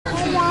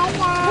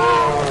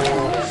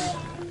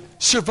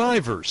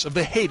Survivors of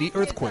the Haiti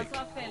earthquake.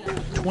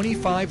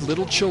 25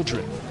 little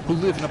children who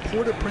live in a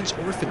Port-au-Prince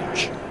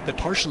orphanage that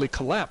partially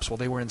collapsed while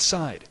they were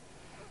inside.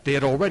 They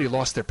had already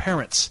lost their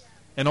parents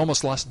and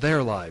almost lost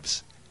their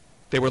lives.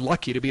 They were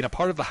lucky to be in a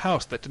part of the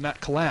house that did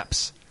not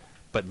collapse,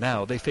 but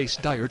now they face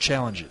dire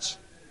challenges.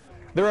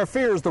 There are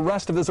fears the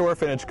rest of this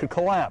orphanage could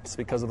collapse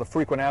because of the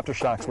frequent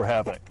aftershocks we're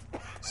having.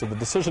 So the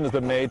decision has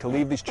been made to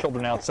leave these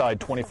children outside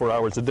 24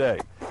 hours a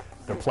day.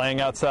 They're playing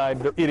outside,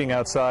 they're eating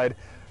outside,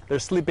 they're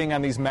sleeping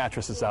on these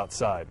mattresses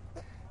outside.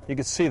 You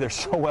can see they're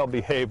so well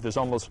behaved, there's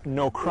almost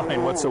no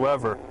crying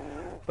whatsoever,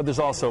 but there's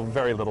also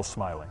very little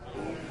smiling.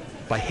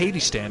 By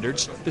Haiti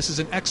standards, this is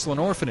an excellent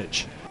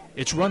orphanage.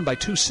 It's run by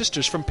two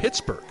sisters from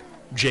Pittsburgh,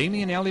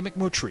 Jamie and Allie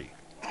McMurtry,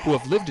 who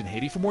have lived in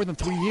Haiti for more than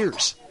 3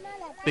 years.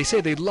 They say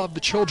they love the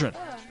children,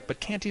 but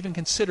can't even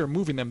consider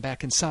moving them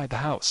back inside the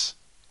house.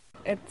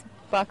 It's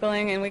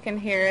buckling and we can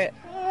hear it,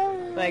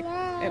 like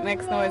it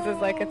makes noises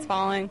like it's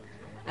falling.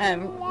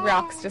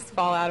 Rocks just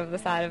fall out of the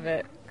side of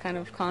it kind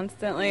of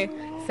constantly,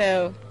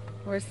 so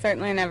we're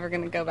certainly never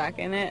going to go back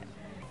in it.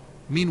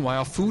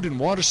 Meanwhile, food and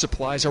water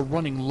supplies are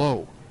running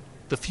low.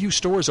 The few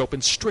stores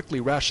open strictly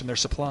ration their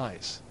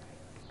supplies.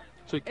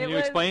 So can you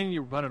explain?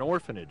 You run an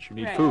orphanage, you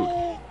need Right. food.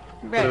 Right.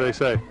 What do they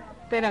say?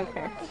 They don't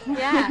care.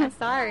 Yeah,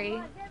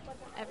 sorry.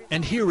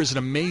 And here is an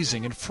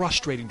amazing and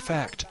frustrating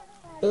fact.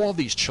 All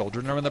these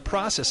children are in the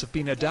process of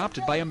being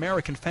adopted by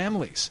American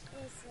families.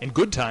 In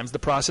good times, the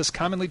process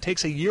commonly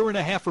takes 1.5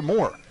 years or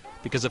more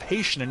because of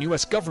Haitian and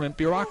U.S. government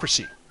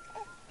bureaucracy.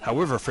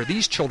 However, for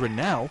these children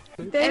now,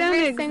 They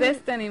don't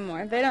exist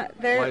anymore. They don't.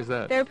 Why is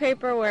that? Their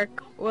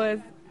paperwork was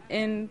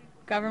in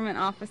government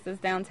offices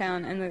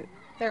downtown, and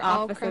their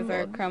offices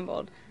are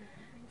crumbled.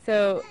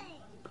 So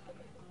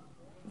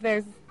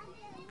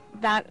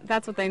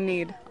that's what they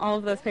need. All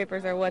of those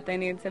papers are what they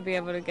need to be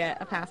able to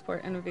get a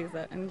passport and a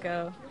visa and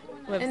go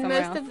live And somewhere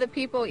most else. of the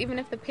people, even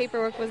if the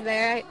paperwork was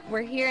there,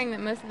 we're hearing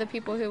that most of the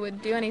people who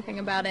would do anything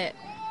about it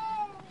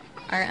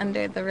are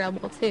under the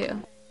rubble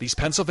too. these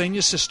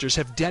Pennsylvania sisters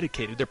have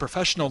dedicated their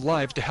professional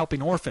lives to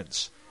helping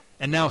orphans,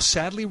 and now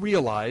sadly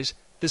realize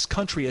this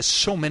country has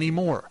so many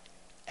more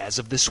as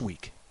of this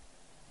week.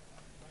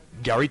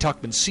 Gary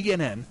Tuchman,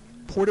 CNN,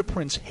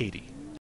 Port-au-Prince, Haiti.